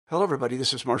Hello, everybody.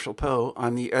 This is Marshall Poe.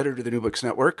 I'm the editor of the New Books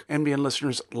Network. NBN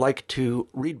listeners like to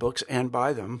read books and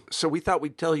buy them. So we thought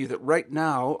we'd tell you that right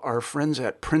now, our friends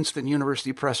at Princeton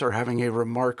University Press are having a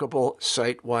remarkable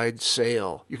site-wide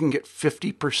sale. You can get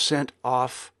 50%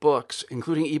 off books,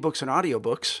 including ebooks and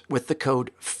audiobooks, with the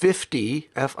code 50,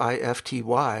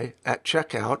 F-I-F-T-Y, at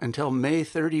checkout until May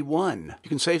 31. You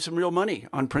can save some real money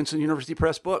on Princeton University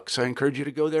Press books. I encourage you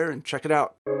to go there and check it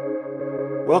out.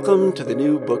 Welcome to the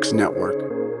New Books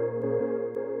Network.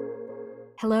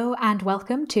 Hello and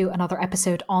welcome to another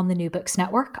episode on the New Books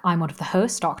Network. I'm one of the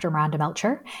hosts, Dr. Miranda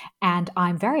Melcher, and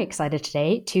I'm very excited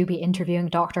today to be interviewing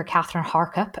Dr. Catherine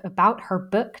Harkup about her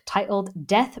book titled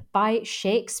Death by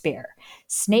Shakespeare,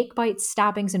 Snake Bites,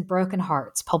 Stabbings and Broken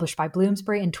Hearts, published by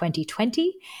Bloomsbury in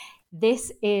 2020.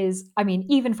 This is,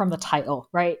 even from the title,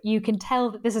 right? You can tell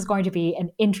that this is going to be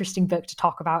an interesting book to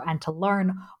talk about and to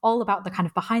learn all about the kind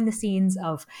of behind the scenes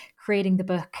of creating the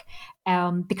book.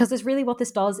 Because this really what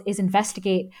this does is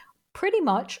investigate pretty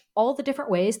much all the different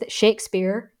ways that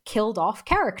Shakespeare killed off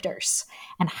characters.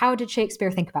 And how did Shakespeare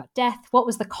think about death? What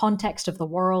was the context of the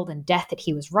world and death that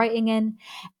he was writing in?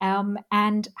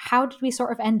 And how did we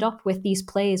sort of end up with these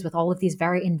plays with all of these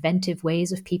very inventive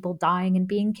ways of people dying and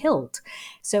being killed?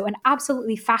 So an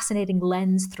absolutely fascinating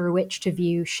lens through which to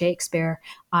view Shakespeare.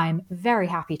 I'm very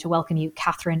happy to welcome you,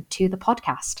 Catherine, to the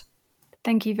podcast.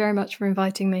 Thank you very much for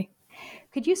inviting me.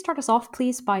 Could you start us off,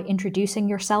 please, by introducing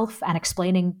yourself and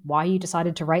explaining why you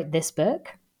decided to write this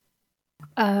book?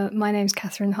 My name's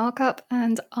Catherine Harkup,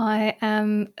 and I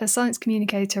am a science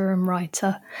communicator and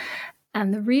writer.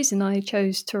 And the reason I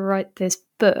chose to write this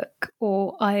book,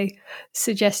 or I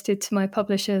suggested to my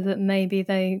publisher that maybe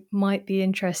they might be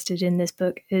interested in this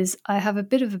book, is I have a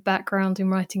bit of a background in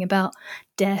writing about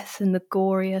death and the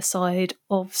gorier side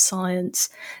of science,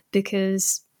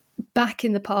 because back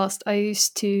in the past, I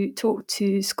used to talk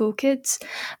to school kids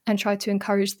and try to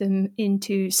encourage them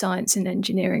into science and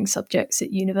engineering subjects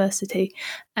at university.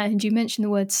 And you mention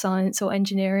the word science or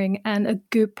engineering, and a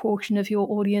good portion of your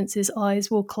audience's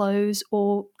eyes will close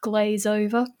or glaze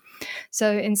over.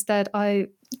 So instead, I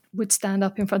would stand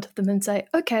up in front of them and say,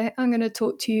 okay, I'm going to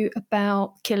talk to you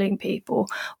about killing people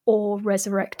or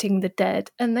resurrecting the dead.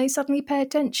 And they suddenly pay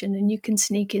attention and you can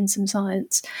sneak in some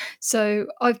science. So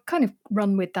I've kind of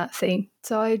run with that theme.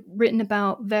 So I've written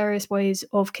about various ways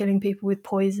of killing people with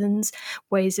poisons,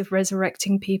 ways of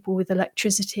resurrecting people with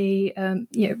electricity,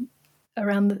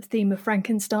 around the theme of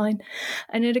Frankenstein.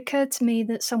 And it occurred to me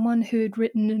that someone who had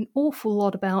written an awful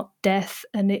lot about death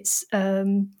and its,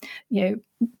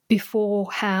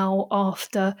 before, how,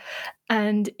 after,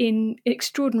 and in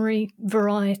extraordinary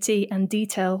variety and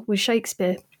detail was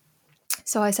Shakespeare.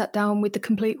 So I sat down with the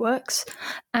complete works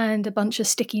and a bunch of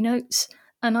sticky notes,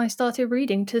 and I started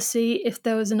reading to see if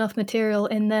there was enough material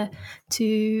in there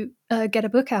to get a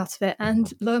book out of it.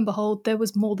 And lo and behold, there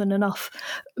was more than enough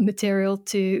material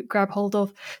to grab hold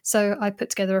of. So I put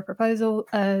together a proposal,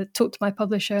 talked to my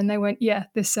publisher, and they went, yeah,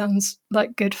 this sounds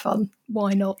like good fun.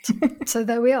 Why not? So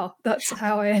there we are. That's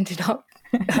how I ended up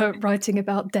writing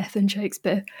about death and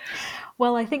Shakespeare.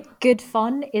 Well, I think good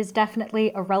fun is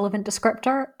definitely a relevant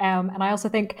descriptor. And I also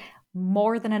think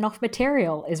more than enough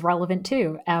material is relevant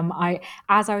too.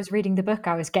 As I was reading the book,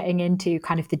 I was getting into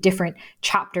kind of the different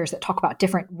chapters that talk about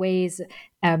different ways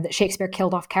that Shakespeare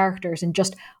killed off characters, and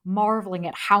just marveling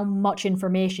at how much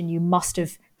information you must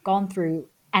have gone through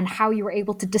and how you were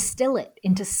able to distill it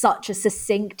into such a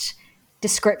succinct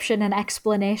description and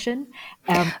explanation.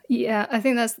 Yeah, I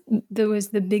think there was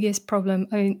the biggest problem.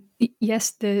 I mean, yes,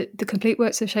 the complete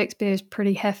works of Shakespeare is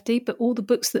pretty hefty, but all the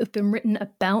books that have been written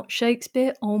about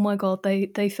Shakespeare, oh my God,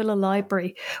 they fill a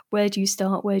library. Where do you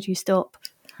start? Where do you stop?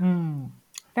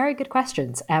 Very good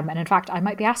questions. And in fact, I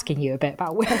might be asking you a bit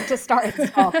about where to start and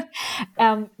stop.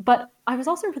 But I was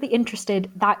also really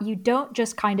interested that you don't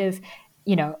just kind of,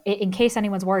 in case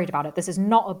anyone's worried about it, this is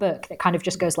not a book that kind of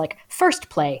just goes like, first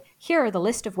play, here are the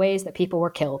list of ways that people were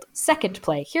killed. Second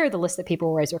play, here are the list that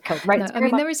people were killed. Right?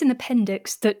 No, there is an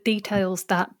appendix that details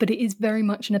that, but it is very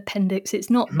much an appendix.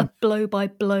 It's not a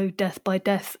blow-by-blow,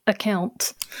 death-by-death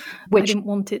account. I didn't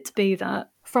want it to be that.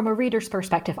 From a reader's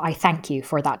perspective, I thank you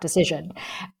for that decision.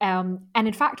 And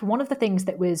in fact, one of the things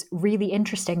that was really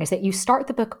interesting is that you start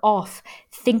the book off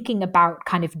thinking about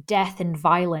kind of death and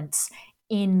violence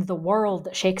in the world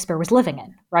that Shakespeare was living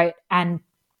in, right? And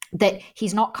that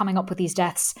he's not coming up with these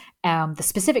deaths, the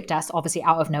specific deaths, obviously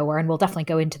out of nowhere, and we'll definitely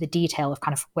go into the detail of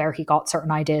kind of where he got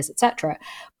certain ideas, etc.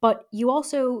 But you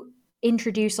also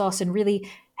introduce us and really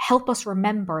help us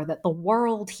remember that the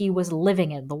world he was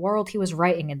living in, the world he was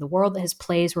writing in, the world that his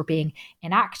plays were being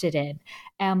enacted in,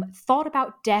 thought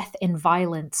about death and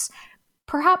violence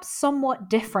perhaps somewhat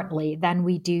differently than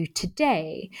we do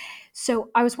today. So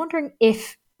I was wondering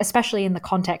if, especially in the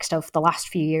context of the last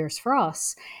few years for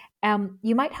us,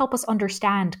 you might help us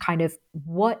understand kind of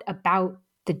what about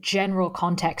the general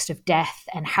context of death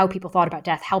and how people thought about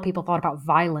death, how people thought about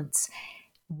violence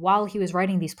while he was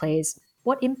writing these plays.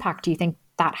 What impact do you think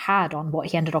that had on what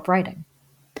he ended up writing?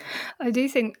 I do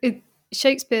think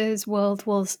Shakespeare's world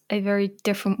was a very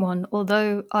different one.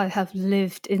 Although I have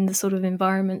lived in the sort of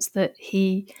environments that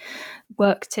he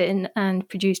worked in and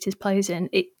produced his plays in,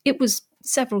 it was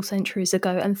several centuries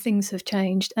ago and things have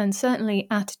changed. And certainly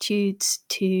attitudes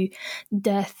to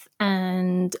death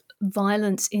and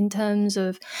violence in terms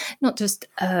of not just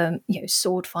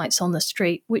sword fights on the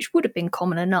street, which would have been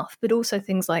common enough, but also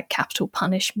things like capital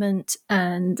punishment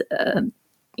and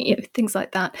things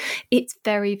like that. It's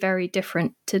very, very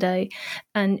different today.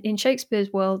 And in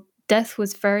Shakespeare's world, death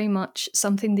was very much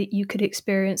something that you could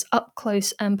experience up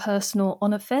close and personal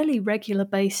on a fairly regular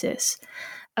basis.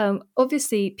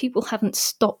 Obviously, people haven't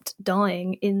stopped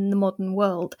dying in the modern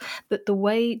world, but the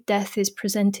way death is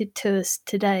presented to us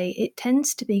today, it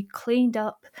tends to be cleaned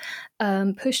up,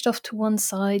 pushed off to one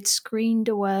side, screened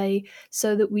away,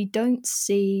 so that we don't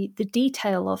see the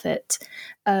detail of it.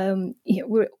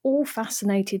 We're all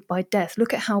fascinated by death.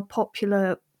 Look at how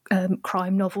popular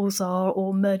crime novels are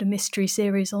or murder mystery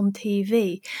series on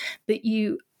TV, but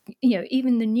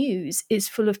even the news is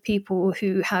full of people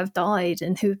who have died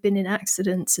and who have been in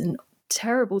accidents and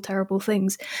terrible, terrible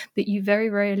things, but you very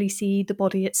rarely see the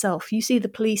body itself. You see the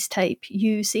police tape,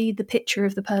 you see the picture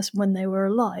of the person when they were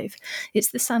alive.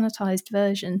 It's the sanitized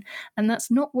version, and that's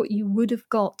not what you would have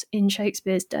got in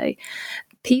Shakespeare's day.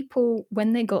 People,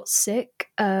 when they got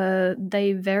sick,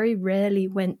 they very rarely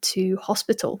went to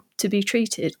hospital to be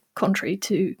treated, contrary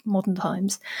to modern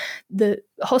times. The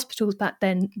hospitals back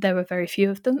then, there were very few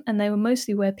of them, and they were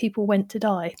mostly where people went to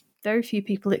die. Very few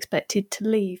people expected to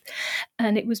leave.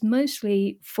 And it was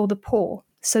mostly for the poor.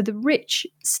 So the rich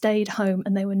stayed home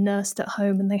and they were nursed at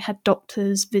home and they had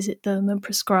doctors visit them and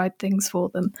prescribe things for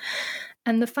them.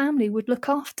 And the family would look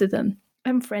after them.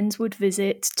 And friends would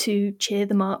visit to cheer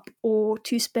them up or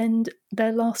to spend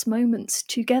their last moments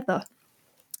together.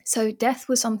 So death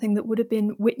was something that would have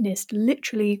been witnessed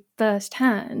literally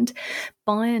firsthand,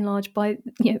 by and large, by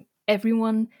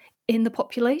everyone in the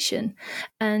population.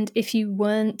 And if you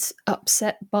weren't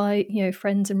upset by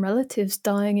friends and relatives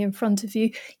dying in front of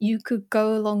you, you could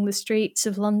go along the streets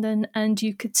of London and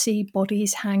you could see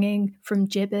bodies hanging from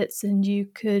gibbets, and you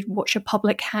could watch a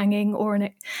public hanging or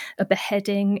a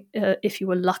beheading if you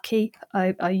were lucky.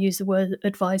 I use the word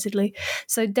advisedly.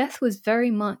 So death was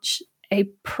very much a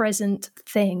present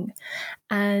thing.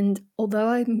 And although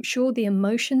I'm sure the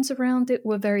emotions around it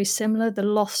were very similar, the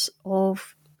loss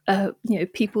of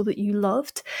people that you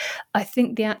loved, I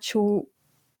think the actual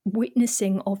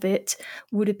witnessing of it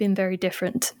would have been very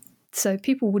different. So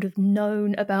people would have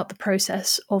known about the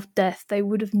process of death. They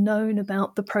would have known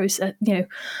about the process,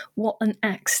 what an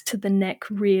axe to the neck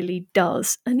really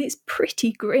does. And it's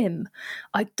pretty grim.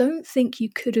 I don't think you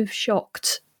could have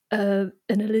shocked an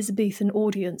Elizabethan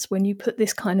audience when you put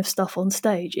this kind of stuff on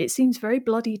stage. It seems very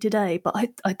bloody today, but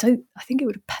I think it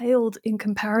would have paled in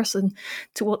comparison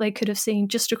to what they could have seen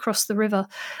just across the river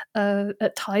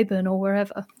at Tyburn or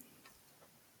wherever.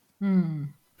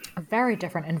 A very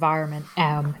different environment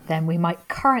than we might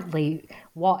currently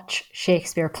watch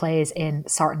Shakespeare plays in,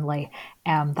 certainly.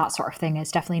 That sort of thing is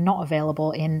definitely not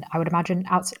available in, I would imagine,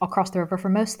 across the river for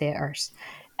most theatres.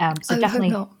 So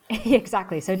definitely,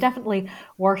 exactly. So definitely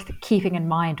worth keeping in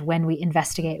mind when we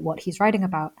investigate what he's writing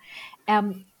about.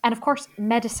 And of course,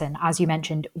 medicine, as you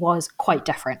mentioned, was quite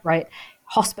different, right?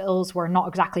 Hospitals were not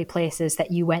exactly places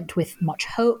that you went with much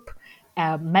hope.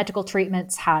 Medical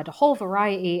treatments had a whole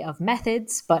variety of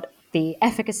methods, but the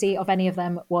efficacy of any of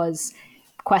them was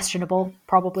questionable,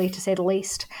 probably, to say the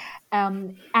least.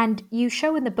 And you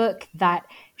show in the book that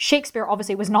Shakespeare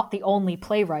obviously was not the only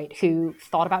playwright who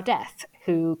thought about death,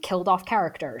 who killed off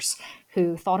characters,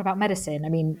 who thought about medicine. I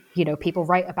mean, people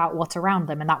write about what's around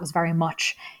them, and that was very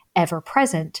much ever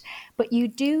present. But you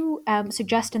do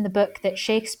suggest in the book that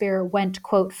Shakespeare went,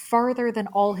 quote, further than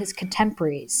all his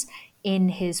contemporaries in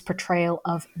his portrayal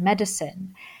of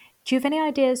medicine. Do you have any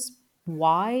ideas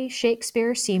why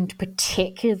Shakespeare seemed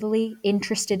particularly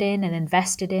interested in and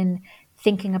invested in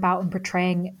thinking about and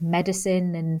portraying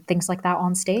medicine and things like that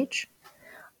on stage?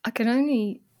 I can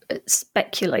only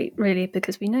speculate, really,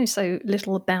 because we know so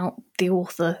little about the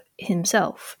author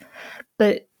himself.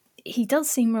 But he does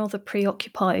seem rather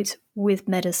preoccupied with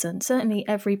medicine. Certainly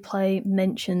every play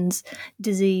mentions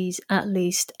disease at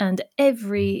least, and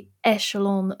every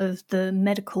echelon of the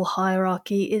medical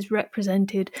hierarchy is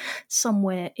represented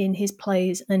somewhere in his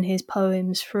plays and his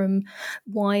poems, from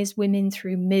wise women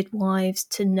through midwives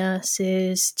to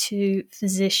nurses to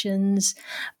physicians,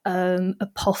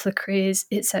 apothecaries,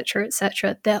 etc.,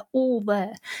 etc. They're all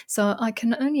there. So I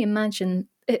can only imagine,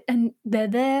 and they're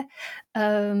there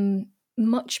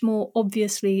much more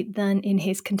obviously than in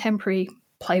his contemporary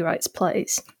playwrights'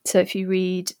 plays. So if you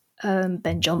read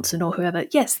Ben Jonson or whoever,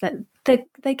 yes,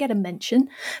 they get a mention,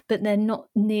 but they're not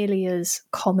nearly as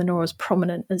common or as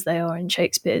prominent as they are in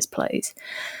Shakespeare's plays.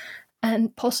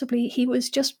 And possibly he was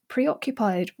just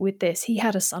preoccupied with this. He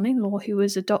had a son-in-law who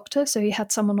was a doctor, so he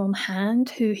had someone on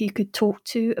hand who he could talk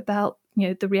to about,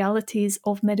 the realities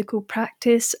of medical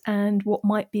practice and what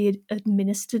might be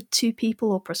administered to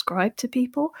people or prescribed to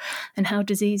people and how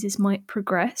diseases might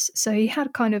progress. So he had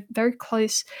a kind of very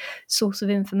close source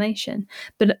of information.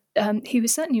 But he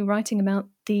was certainly writing about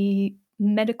the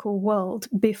medical world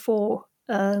before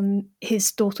his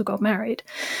daughter got married.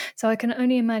 So I can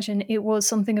only imagine it was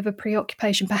something of a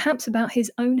preoccupation, perhaps about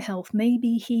his own health.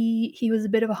 Maybe he was a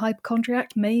bit of a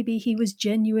hypochondriac. Maybe he was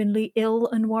genuinely ill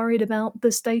and worried about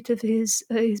the state of his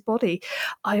body.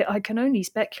 I can only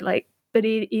speculate, but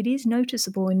it is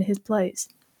noticeable in his plays.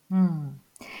 And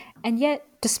yet,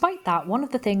 despite that, one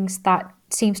of the things that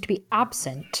seems to be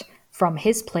absent from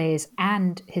his plays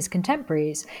and his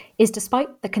contemporaries is,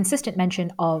 despite the consistent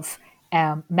mention of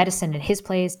medicine in his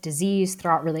plays, disease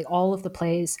throughout really all of the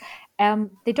plays,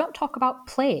 they don't talk about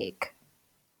plague.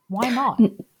 Why not?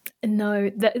 No,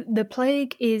 the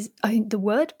plague is, the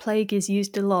word plague is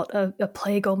used a lot, a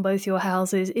plague on both your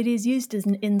houses. It is used as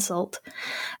an insult.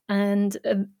 And,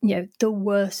 the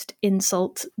worst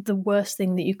insult, the worst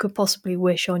thing that you could possibly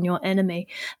wish on your enemy.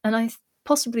 And I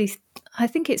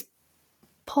think it's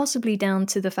possibly down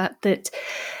to the fact that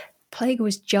plague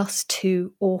was just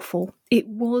too awful. It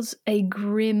was a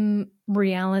grim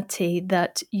reality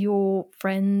that your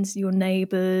friends, your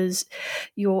neighbours,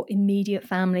 your immediate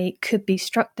family could be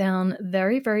struck down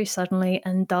very, very suddenly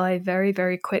and die very,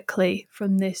 very quickly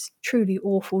from this truly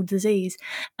awful disease.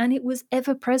 And it was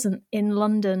ever present in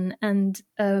London and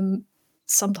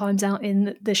sometimes out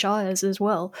in the Shires as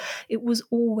well. It was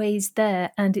always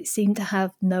there, and it seemed to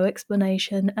have no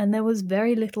explanation, and there was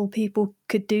very little people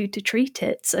could do to treat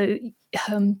it. So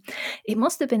it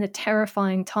must have been a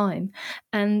terrifying time.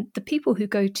 And the people who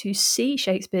go to see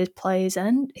Shakespeare's plays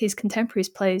and his contemporaries'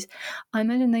 plays, I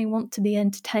imagine they want to be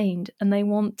entertained and they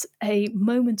want a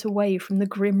moment away from the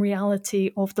grim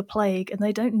reality of the plague, and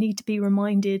they don't need to be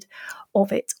reminded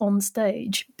of it on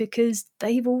stage because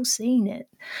they've all seen it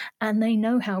and they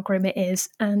know how grim it is.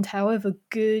 And however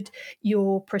good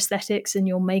your prosthetics and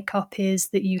your makeup is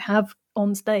that you have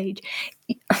on stage,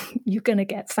 you're going to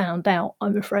get found out,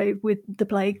 I'm afraid, with the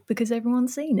plague because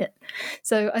everyone's seen it.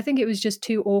 So I think it was just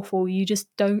too awful. You just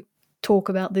don't talk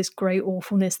about this great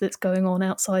awfulness that's going on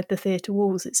outside the theatre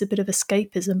walls. It's a bit of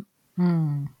escapism.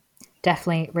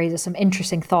 Definitely raises some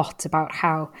interesting thoughts about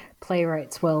how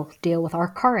playwrights will deal with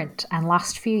our current and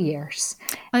last few years.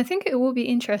 I think it will be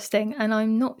interesting, and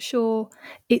I'm not sure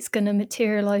it's going to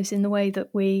materialise in the way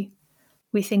that we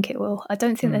think it will. I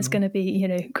don't think there's going to be,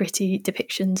 gritty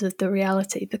depictions of the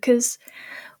reality because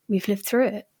we've lived through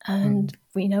it and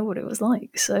we know what it was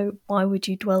like. So why would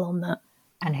you dwell on that?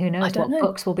 And who knows what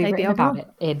books will be written about it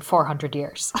in 400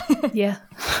 years. Yeah.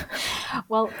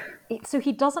 Well, so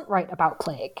he doesn't write about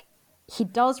plague. He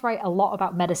does write a lot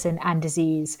about medicine and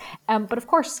disease. But of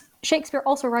course, Shakespeare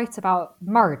also writes about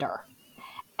murder.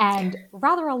 And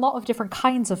rather a lot of different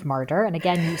kinds of murder. And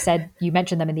again, you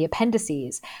mentioned them in the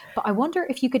appendices. But I wonder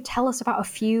if you could tell us about a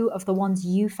few of the ones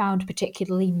you found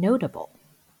particularly notable.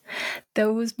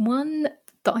 There was one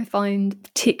that I find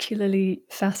particularly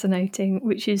fascinating,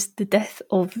 which is the death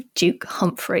of Duke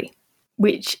Humphrey,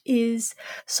 which is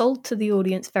sold to the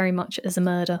audience very much as a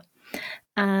murder.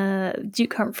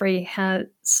 Duke Humphrey has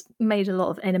made a lot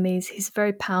of enemies. He's a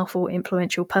very powerful,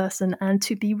 influential person, and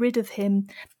to be rid of him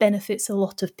benefits a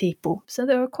lot of people. So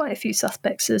there are quite a few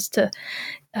suspects as to,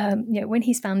 when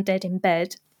he's found dead in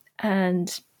bed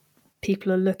and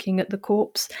people are looking at the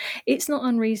corpse, it's not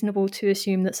unreasonable to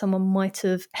assume that someone might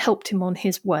have helped him on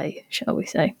his way, shall we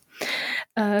say.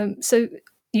 So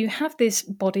you have this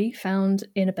body found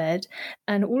in a bed,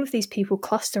 and all of these people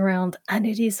cluster around, and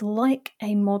it is like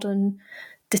a modern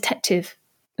detective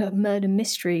murder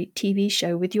mystery TV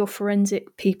show with your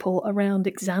forensic people around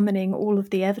examining all of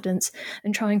the evidence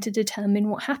and trying to determine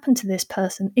what happened to this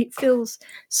person. It feels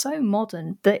so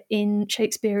modern, but in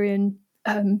Shakespearean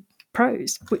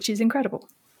prose, which is incredible.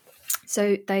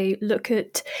 So they look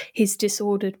at his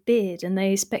disordered beard and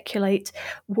they speculate,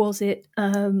 was it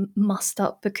mussed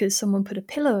up because someone put a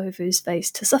pillow over his face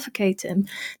to suffocate him?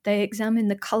 They examine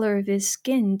the colour of his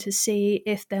skin to see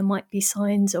if there might be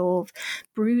signs of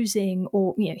bruising,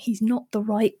 or he's not the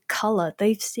right colour.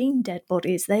 They've seen dead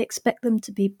bodies. They expect them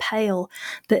to be pale,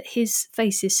 but his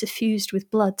face is suffused with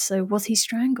blood, so was he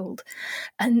strangled?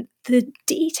 And the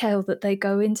detail that they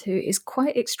go into is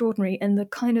quite extraordinary, and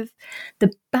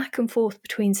the back and forth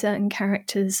between certain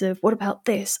characters of, what about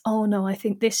this? Oh no, I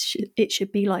think it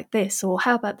should be like this, or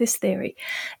how about this theory?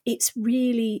 It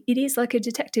is like a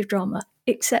detective drama,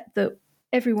 except that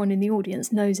everyone in the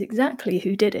audience knows exactly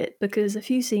who did it, because a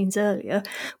few scenes earlier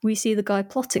we see the guy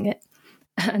plotting it,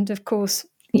 and of course,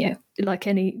 like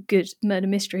any good murder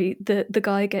mystery, the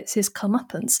guy gets his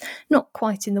comeuppance. Not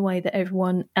quite in the way that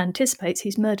everyone anticipates.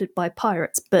 He's murdered by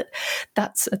pirates, but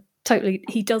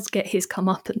he does get his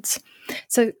comeuppance.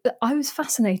 So I was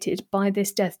fascinated by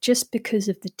this death just because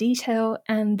of the detail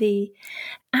and the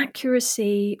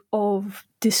accuracy of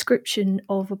description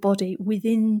of a body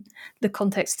within the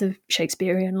context of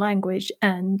Shakespearean language,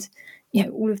 and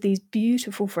all of these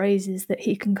beautiful phrases that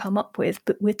he can come up with,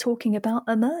 but we're talking about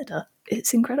a murder.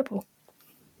 It's incredible.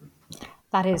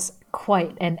 That is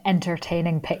quite an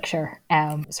entertaining picture.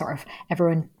 Sort of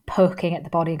everyone poking at the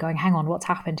body and going, hang on, what's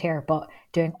happened here? But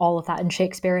doing all of that in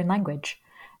Shakespearean language.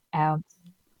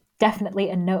 Definitely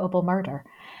a notable murder.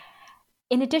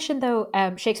 In addition, though,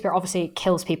 Shakespeare obviously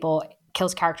kills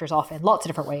characters off in lots of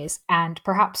different ways. And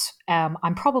perhaps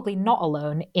I'm probably not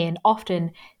alone in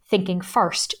often thinking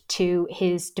first to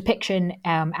his depiction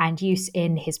and use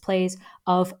in his plays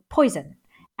of poison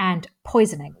and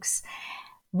poisonings.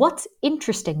 What's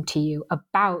interesting to you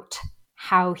about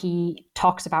how he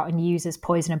talks about and uses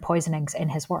poison and poisonings in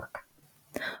his work?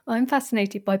 I'm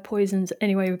fascinated by poisons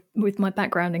anyway, with my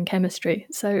background in chemistry.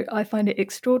 So I find it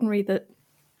extraordinary that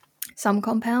some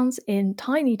compounds in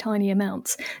tiny, tiny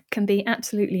amounts can be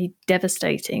absolutely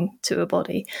devastating to a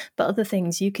body, but other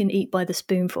things you can eat by the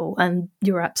spoonful and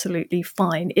you're absolutely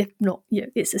fine. If not,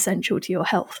 it's essential to your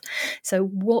health. So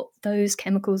what those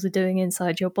chemicals are doing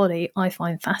inside your body, I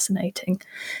find fascinating.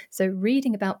 So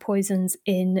reading about poisons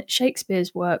in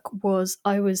Shakespeare's work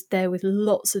I was there with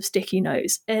lots of sticky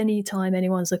notes. Anytime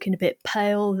anyone's looking a bit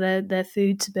pale, their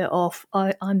food's a bit off,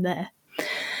 I'm there.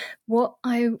 What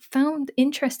I found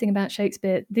interesting about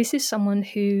Shakespeare, this is someone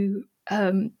who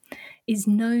is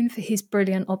known for his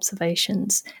brilliant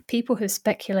observations. People have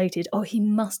speculated, he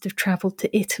must have travelled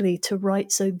to Italy to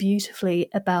write so beautifully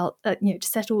about, to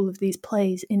set all of these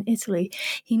plays in Italy.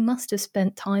 He must have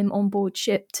spent time on board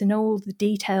ship to know all the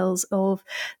details of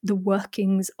the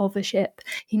workings of a ship.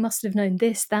 He must have known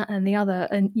this, that, and the other.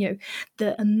 And,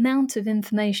 the amount of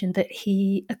information that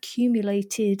he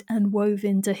accumulated and wove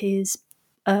into his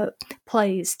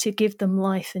plays to give them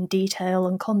life and detail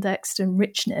and context and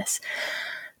richness.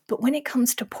 But when it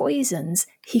comes to poisons,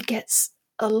 he gets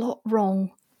a lot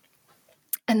wrong.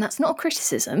 And that's not a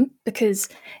criticism, because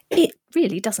it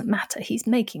really doesn't matter. He's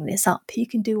making this up. He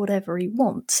can do whatever he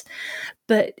wants.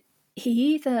 But he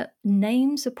either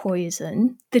names a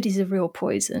poison that is a real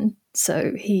poison.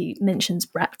 So he mentions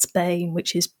ratsbane,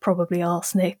 which is probably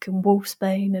arsenic, and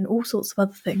wolfsbane and all sorts of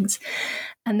other things.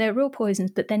 And they're real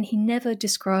poisons, but then he never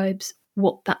describes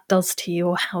what that does to you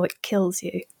or how it kills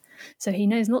you. So he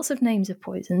knows lots of names of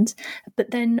poisons, but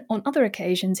then on other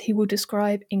occasions he will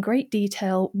describe in great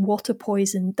detail what a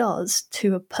poison does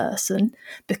to a person,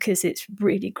 because it's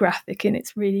really graphic and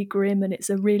it's really grim and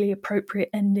it's a really appropriate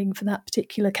ending for that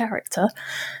particular character,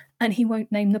 and he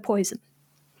won't name the poison.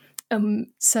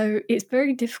 So it's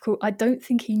very difficult. I don't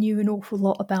think he knew an awful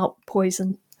lot about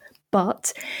poison,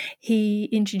 but he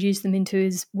introduced them into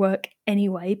his work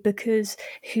anyway, because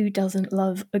who doesn't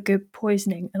love a good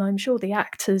poisoning? And I'm sure the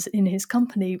actors in his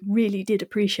company really did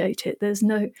appreciate it. There's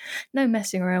no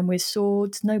messing around with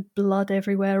swords, no blood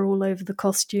everywhere all over the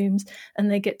costumes, and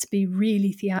they get to be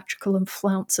really theatrical and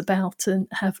flounce about and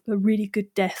have a really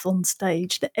good death on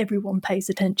stage that everyone pays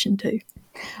attention to.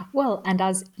 Well, and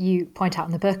as you point out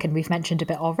in the book, and we've mentioned a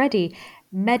bit already,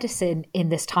 medicine in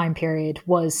this time period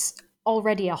was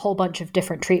already a whole bunch of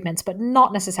different treatments, but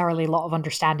not necessarily a lot of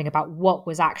understanding about what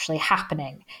was actually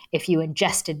happening if you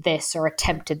ingested this or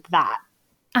attempted that.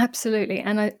 Absolutely.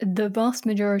 And the vast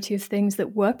majority of things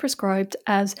that were prescribed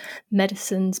as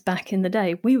medicines back in the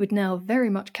day, we would now very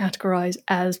much categorize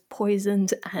as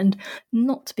poisons and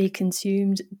not to be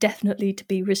consumed, definitely to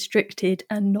be restricted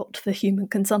and not for human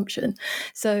consumption.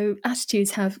 So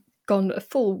attitudes have gone a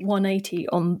full 180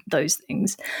 on those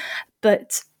things.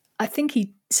 But I think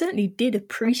he certainly did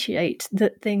appreciate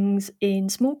that things in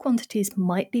small quantities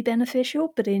might be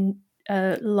beneficial, but in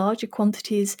larger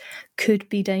quantities could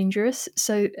be dangerous.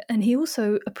 So, and he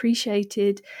also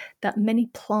appreciated that many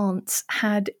plants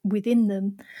had within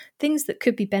them things that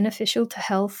could be beneficial to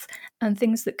health and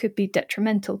things that could be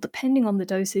detrimental, depending on the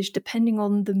dosage, depending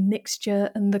on the mixture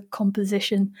and the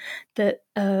composition that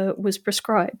was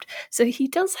prescribed. So he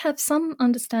does have some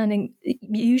understanding,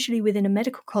 usually within a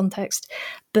medical context,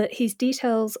 but his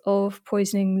details of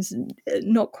poisonings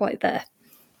not quite there.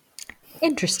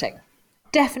 Interesting.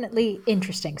 Definitely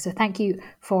interesting. So thank you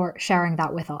for sharing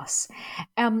that with us.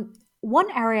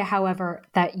 One area, however,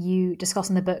 that you discuss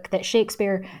in the book that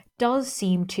Shakespeare does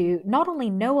seem to not only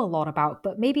know a lot about,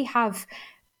 but maybe have,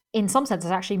 in some senses,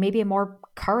 actually maybe a more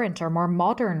current or more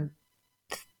modern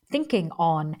thinking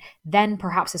on than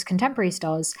perhaps his contemporaries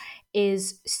does,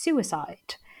 is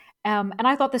suicide. And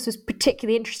I thought this was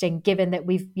particularly interesting, given that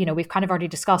we've kind of already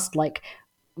discussed, like,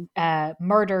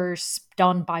 murders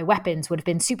done by weapons would have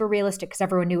been super realistic because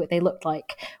everyone knew what they looked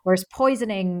like, whereas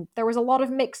poisoning, there was a lot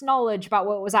of mixed knowledge about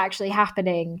what was actually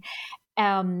happening,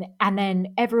 and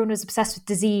then everyone was obsessed with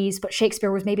disease, but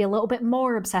Shakespeare was maybe a little bit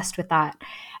more obsessed with that.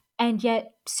 And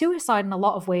yet suicide in a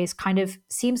lot of ways kind of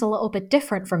seems a little bit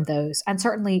different from those, and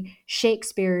certainly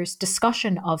Shakespeare's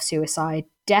discussion of suicide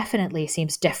definitely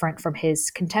seems different from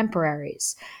his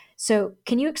contemporaries. So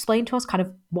can you explain to us kind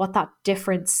of what that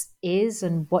difference is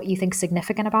and what you think is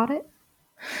significant about it?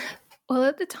 Well,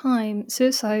 at the time,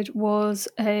 suicide was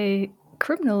a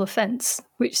criminal offence,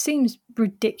 which seems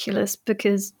ridiculous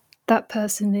because that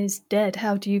person is dead.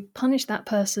 How do you punish that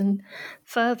person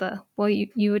further? Well,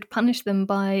 you would punish them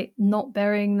by not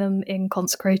burying them in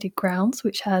consecrated grounds,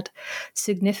 which had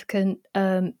significant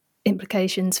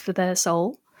implications for their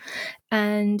soul.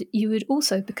 And you would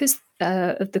also, because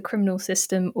of the criminal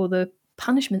system or the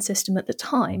punishment system at the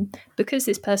time, because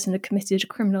this person had committed a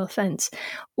criminal offence,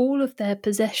 all of their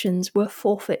possessions were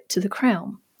forfeit to the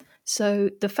crown.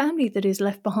 So the family that is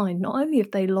left behind, not only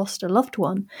have they lost a loved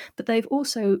one, but they've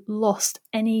also lost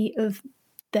any of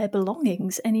their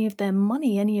belongings, any of their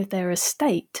money, any of their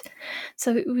estate.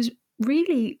 So it was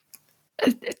really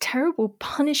a terrible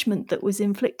punishment that was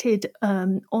inflicted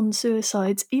on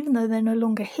suicides, even though they're no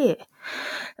longer here,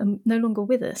 no longer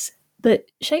with us. But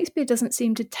Shakespeare doesn't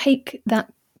seem to take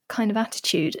that kind of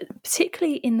attitude,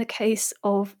 particularly in the case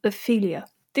of Ophelia.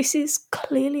 This is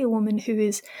clearly a woman who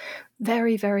is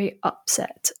very, very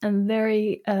upset and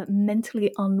very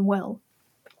mentally unwell.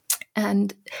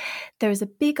 And there is a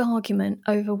big argument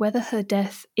over whether her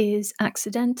death is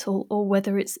accidental or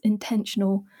whether it's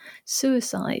intentional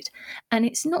suicide. And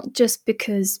it's not just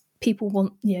because people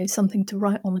want, something to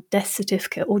write on a death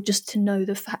certificate or just to know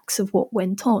the facts of what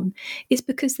went on. It's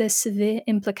because there's severe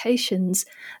implications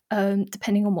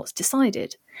depending on what's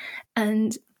decided.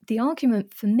 And the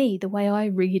argument for me, the way I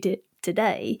read it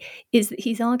today, is that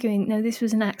he's arguing, no, this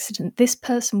was an accident. This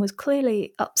person was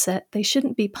clearly upset. They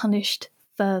shouldn't be punished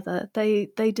further.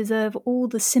 They deserve all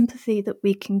the sympathy that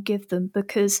we can give them,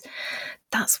 because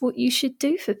that's what you should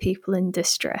do for people in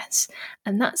distress.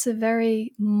 And that's a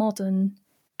very modern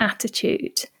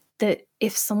attitude, that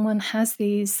if someone has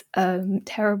these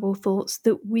terrible thoughts,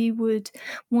 that we would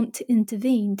want to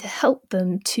intervene to help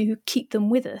them, to keep them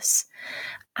with us.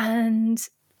 And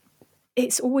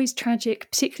it's always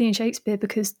tragic, particularly in Shakespeare,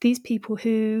 because these people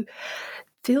who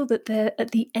feel that they're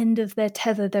at the end of their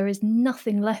tether, there is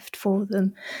nothing left for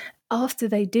them, after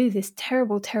they do this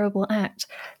terrible, terrible act,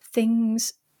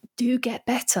 things do get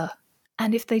better.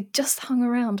 And if they just hung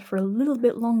around for a little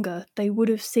bit longer, they would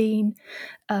have seen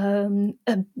a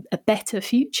better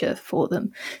future for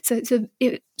them. So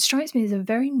it strikes me as a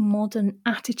very modern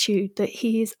attitude, that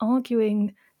he is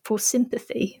arguing for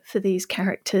sympathy for these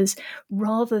characters,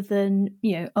 rather than,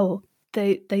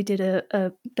 they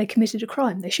committed a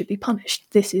crime, they should be punished.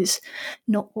 This is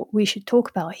not what we should talk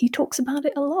about. He talks about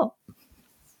it a lot.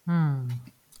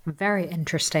 Very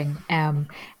interesting, and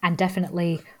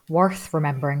definitely worth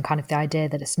remembering, kind of the idea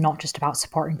that it's not just about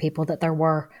supporting people, that there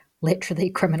were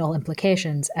literally criminal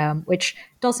implications, which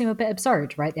does seem a bit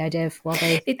absurd, right? The idea of, well,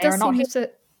 they are not...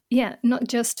 Yeah, not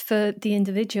just for the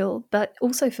individual, but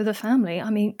also for the family. I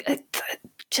mean, it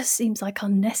just seems like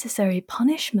unnecessary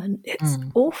punishment. It's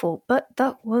awful, but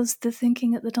that was the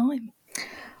thinking at the time.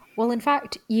 Well, in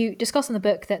fact, you discuss in the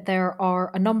book that there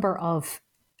are a number of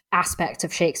aspects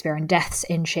of Shakespeare and deaths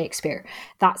in Shakespeare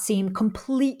that seem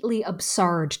completely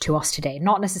absurd to us today.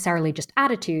 Not necessarily just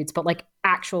attitudes, but like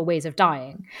actual ways of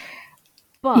dying.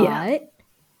 But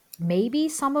maybe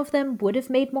some of them would have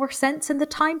made more sense in the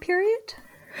time period?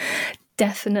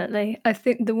 Definitely. I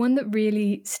think the one that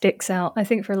really sticks out, I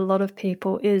think for a lot of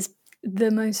people, is the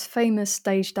most famous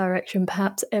stage direction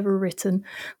perhaps ever written,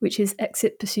 which is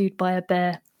Exit Pursued by a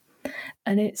Bear.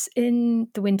 And it's in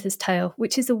The Winter's Tale,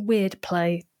 which is a weird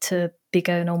play to be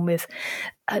going on with.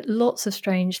 Lots of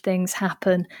strange things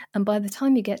happen. And by the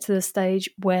time you get to the stage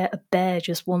where a bear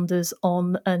just wanders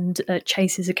on and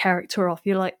chases a character off,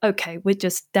 you're like, okay, we're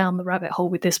just down the rabbit hole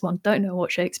with this one. Don't know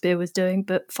what Shakespeare was doing,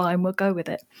 but fine, we'll go with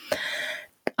it.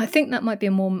 I think that might be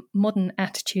a more modern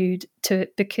attitude to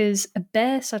it, because a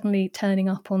bear suddenly turning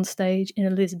up on stage in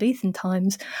Elizabethan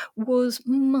times was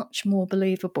much more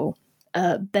believable.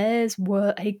 Bears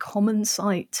were a common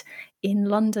sight in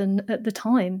London at the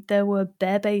time. There were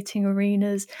bear baiting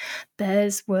arenas.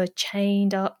 Bears were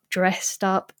chained up, dressed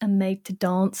up, and made to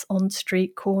dance on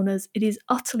street corners. It is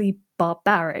utterly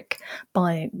barbaric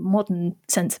by modern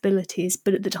sensibilities,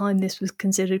 but at the time this was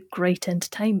considered great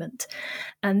entertainment.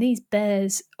 And these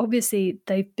bears, obviously,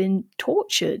 they've been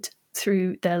tortured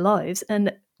through their lives,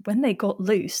 and when they got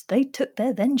loose, they took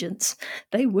their vengeance.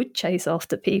 They would chase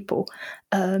after people.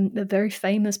 A very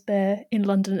famous bear in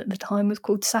London at the time was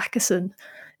called Sackerson,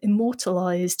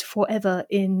 immortalised forever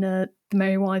in The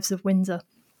Merry Wives of Windsor,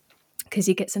 because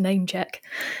he gets a name check,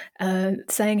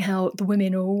 saying how the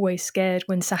women are always scared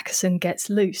when Sackerson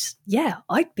gets loose. Yeah,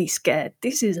 I'd be scared.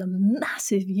 This is a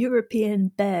massive European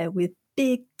bear with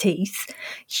big teeth,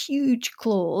 huge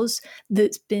claws,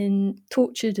 that's been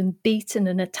tortured and beaten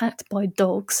and attacked by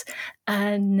dogs,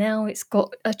 and now it's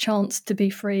got a chance to be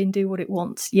free and do what it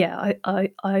wants. Yeah,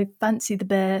 I fancy the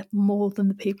bear more than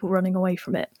the people running away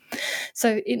from it.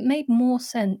 So it made more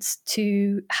sense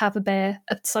to have a bear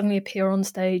suddenly appear on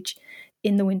stage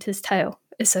in The Winter's Tale.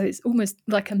 So it's almost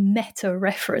like a meta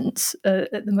reference.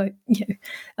 At the moment,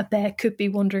 a bear could be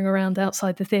wandering around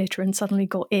outside the theatre and suddenly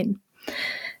got in.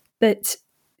 But,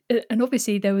 and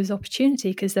obviously there was opportunity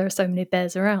because there are so many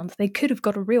bears around. They could have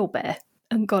got a real bear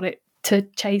and got it to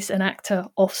chase an actor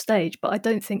off stage, but I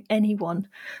don't think anyone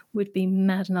would be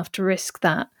mad enough to risk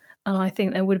that. And I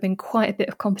think there would have been quite a bit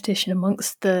of competition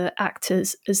amongst the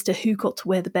actors as to who got to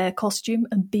wear the bear costume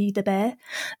and be the bear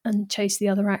and chase the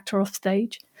other actor off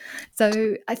stage.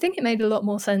 So I think it made a lot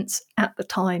more sense at the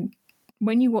time.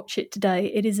 When you watch it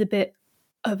today, it is a bit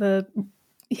of a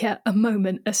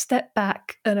moment, a step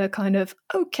back and a kind of,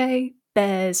 okay,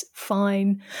 bears,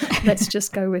 fine, let's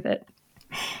just go with it.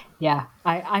 Yeah,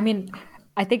 I mean,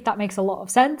 I think that makes a lot of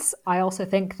sense. I also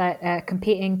think that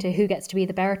competing to who gets to be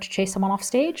the bear to chase someone off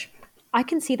stage, I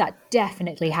can see that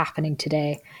definitely happening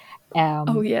today.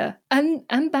 Oh yeah, and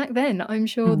back then, I'm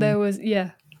sure there was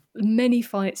many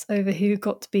fights over who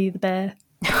got to be the bear.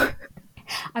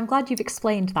 I'm glad you've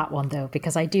explained that one though,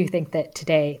 because I do think that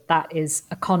today that is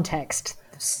a context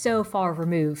so far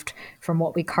removed from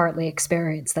what we currently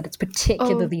experience that it's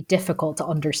particularly difficult to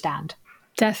understand.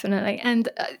 Definitely. And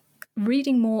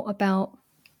reading more about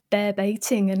bear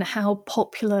baiting and how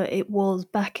popular it was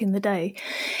back in the day,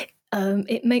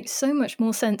 it makes so much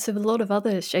more sense of a lot of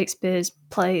other Shakespeare's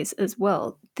plays as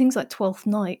well. Things like Twelfth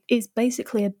Night is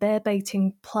basically a bear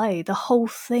baiting play. The whole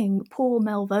thing, poor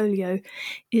Malvolio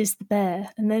is the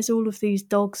bear, and there's all of these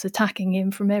dogs attacking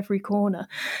him from every corner.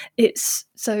 There's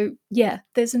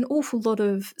an awful lot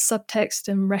of subtext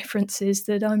and references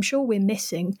that I'm sure we're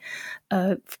missing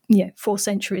 4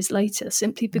 centuries later,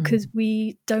 simply because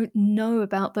we don't know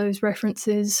about those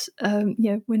references.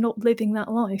 We're not living that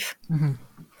life. Mm-hmm.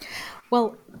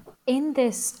 Well, in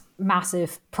this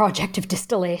massive project of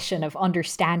distillation, of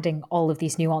understanding all of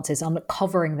these nuances,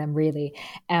 uncovering them really,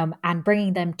 and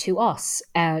bringing them to us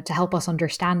to help us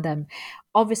understand them,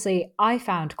 obviously I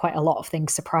found quite a lot of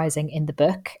things surprising in the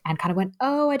book and kind of went,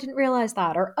 oh, I didn't realize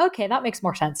that, or okay, that makes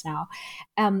more sense now.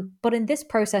 But in this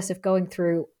process of going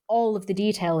through all of the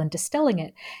detail and distilling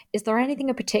it, is there anything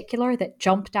in particular that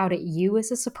jumped out at you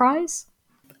as a surprise?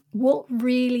 What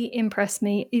really impressed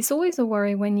me is always a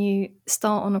worry when you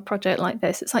start on a project like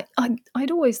this. It's like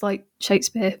I'd always liked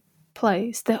Shakespeare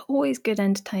plays. They're always good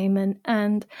entertainment,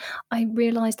 and I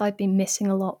realised I'd been missing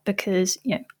a lot because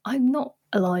I'm not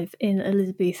alive in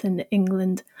Elizabethan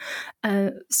England.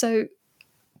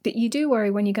 But you do worry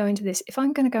when you go into this. If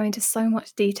I'm going to go into so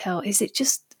much detail, is it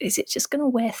just going to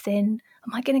wear thin?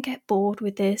 Am I going to get bored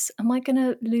with this? Am I going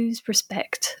to lose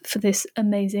respect for this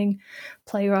amazing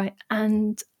playwright?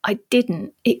 And I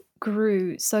didn't. It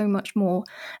grew so much more.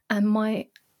 And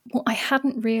what I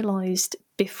hadn't realised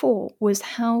before was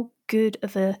how good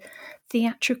of a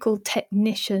theatrical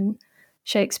technician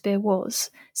Shakespeare was.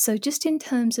 So just in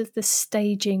terms of the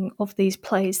staging of these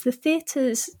plays, the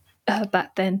theatres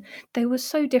back then, they were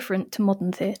so different to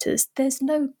modern theatres. There's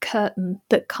no curtain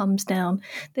that comes down.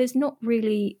 There's not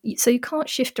really, so you can't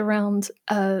shift around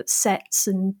sets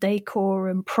and decor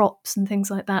and props and things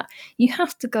like that. You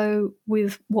have to go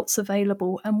with what's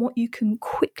available and what you can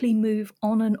quickly move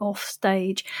on and off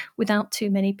stage without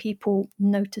too many people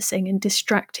noticing and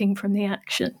distracting from the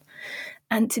action.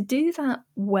 And to do that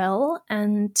well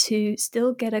and to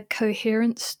still get a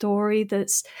coherent story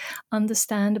that's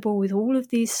understandable with all of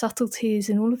these subtleties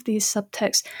and all of these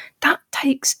subtexts, that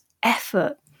takes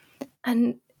effort.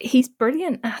 And he's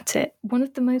brilliant at it. One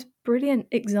of the most brilliant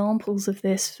examples of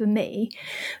this for me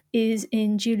is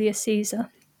in Julius Caesar.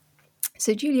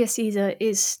 So Julius Caesar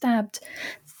is stabbed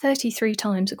 33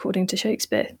 times, according to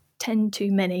Shakespeare. 10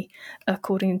 too many,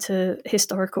 according to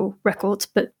historical records,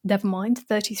 but never mind,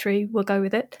 33, we'll go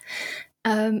with it.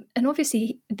 And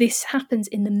obviously, this happens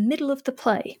in the middle of the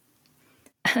play.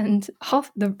 And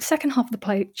the second half of the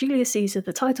play, Julius Caesar,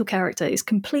 the title character, is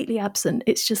completely absent.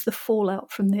 It's just the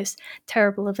fallout from this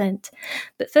terrible event.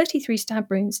 But 33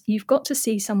 stab wounds, you've got to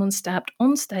see someone stabbed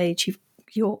on stage.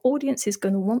 Your audience is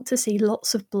going to want to see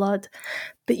lots of blood,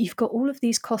 but you've got all of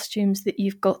these costumes that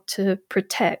you've got to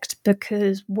protect,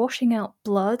 because washing out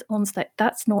blood on stage,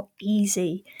 that's not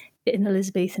easy in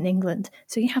Elizabethan England.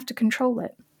 So you have to control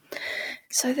it.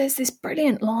 So there's this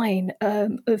brilliant line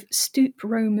of stoop,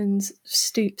 Romans,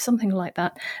 stoop, something like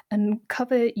that, and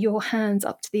cover your hands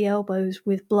up to the elbows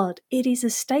with blood. It is a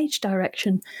stage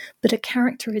direction, but a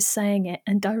character is saying it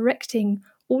and directing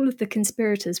all of the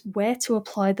conspirators where to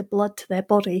apply the blood to their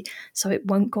body so it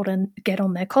won't get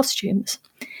on their costumes.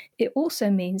 It also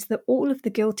means that all of the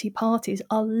guilty parties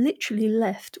are literally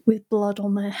left with blood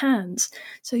on their hands.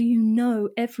 So you know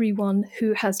everyone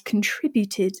who has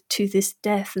contributed to this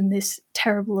death and this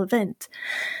terrible event.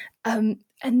 And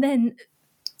then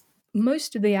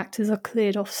most of the actors are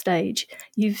cleared off stage.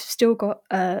 You've still got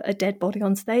a dead body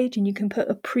on stage, and you can put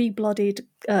a pre-blooded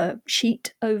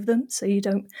sheet over them so you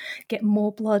don't get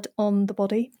more blood on the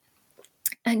body.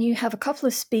 And you have a couple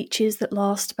of speeches that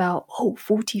last about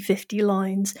 40, 50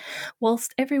 lines,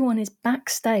 whilst everyone is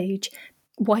backstage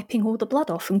wiping all the blood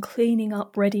off and cleaning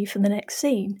up, ready for the next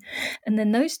scene. And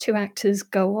then those two actors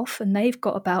go off and they've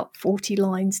got about 40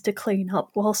 lines to clean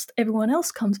up, whilst everyone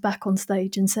else comes back on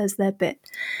stage and says their bit.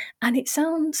 And it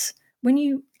sounds, when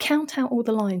you count out all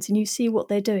the lines and you see what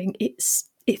they're doing,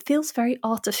 it feels very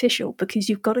artificial, because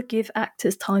you've got to give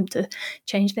actors time to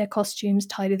change their costumes,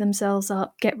 tidy themselves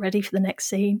up, get ready for the next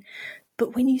scene.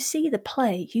 But when you see the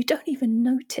play, you don't even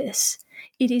notice.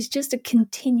 It is just a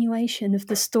continuation of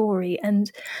the story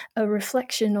and a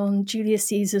reflection on Julius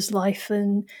Caesar's life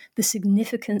and the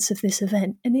significance of this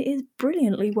event. And it is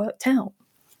brilliantly worked out.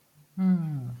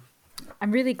 I'm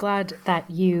really glad that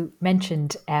you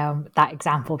mentioned that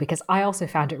example, because I also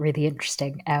found it really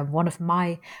interesting. One of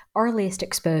my earliest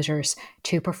exposures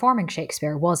to performing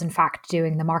Shakespeare was, in fact,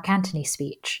 doing the Mark Antony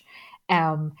speech.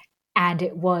 And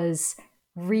it was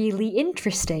really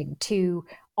interesting to,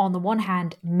 on the one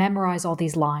hand, memorize all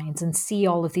these lines and see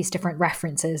all of these different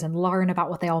references and learn about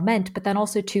what they all meant, but then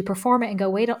also to perform it and go,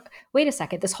 wait a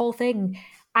second, this whole thing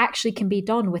actually can be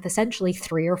done with essentially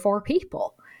 3 or 4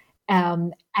 people.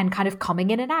 And kind of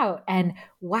coming in and out. And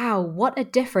wow, what a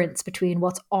difference between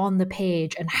what's on the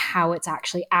page and how it's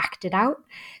actually acted out.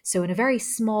 So in a very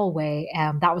small way,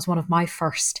 that was one of my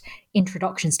first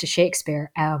introductions to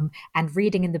Shakespeare. And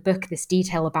reading in the book this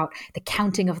detail about the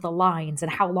counting of the lines and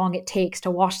how long it takes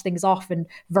to wash things off and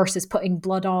versus putting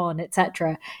blood on,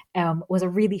 etc., was a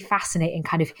really fascinating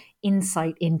kind of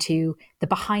insight into the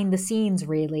behind the scenes,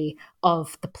 really,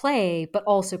 of the play, but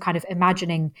also kind of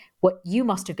imagining what you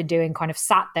must have been doing, kind of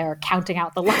sat there counting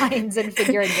out the lines and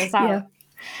figuring this out.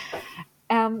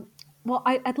 Yeah. Well,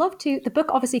 I'd love to. The book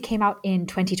obviously came out in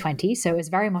 2020, so it's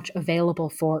very much available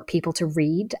for people to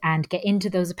read and get into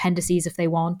those appendices if they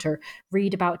want, or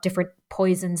read about different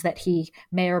poisons that he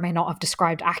may or may not have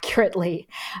described accurately.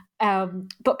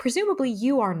 But presumably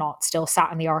you are not still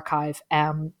sat in the archive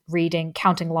reading,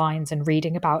 counting lines and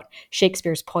reading about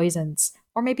Shakespeare's poisons.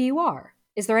 Or maybe you are.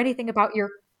 Is there anything about your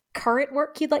current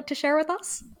work you'd like to share with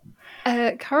us?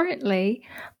 Currently,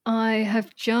 I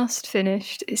have just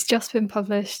finished. It's just been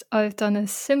published. I've done a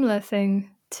similar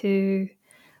thing to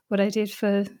what I did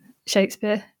for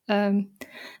Shakespeare.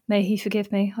 May he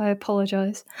forgive me. I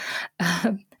apologise.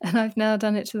 And I've now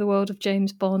done it to the world of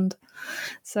James Bond.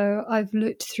 So I've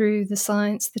looked through the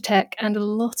science, the tech, and a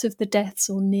lot of the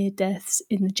deaths or near deaths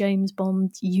in the James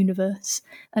Bond universe,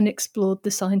 and explored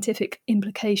the scientific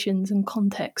implications and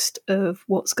context of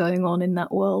what's going on in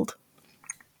that world.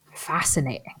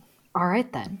 Fascinating. All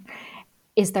right, then.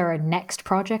 Is there a next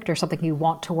project or something you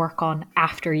want to work on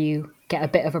after you get a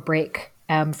bit of a break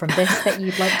from this that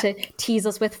you'd like to tease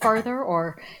us with further,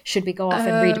 or should we go off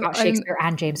and read about Shakespeare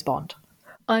and James Bond?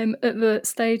 I'm at the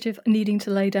stage of needing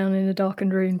to lay down in a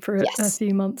darkened room for a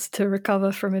few months to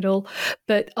recover from it all.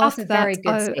 But that's after a very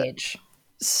good stage.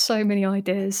 So many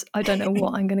ideas. I don't know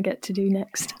what I'm going to get to do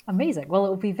next. Amazing. Well, it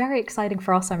will be very exciting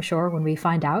for us, I'm sure, when we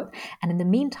find out. And in the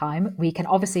meantime, we can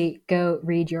obviously go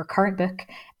read your current book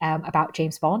about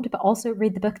James Bond, but also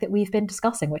read the book that we've been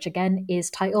discussing, which again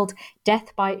is titled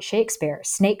Death by Shakespeare,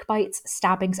 Snake Bites,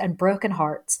 Stabbings and Broken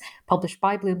Hearts, published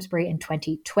by Bloomsbury in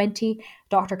 2020.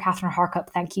 Dr. Catherine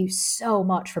Harkup, thank you so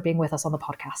much for being with us on the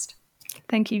podcast.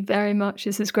 Thank you very much.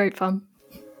 This is great fun.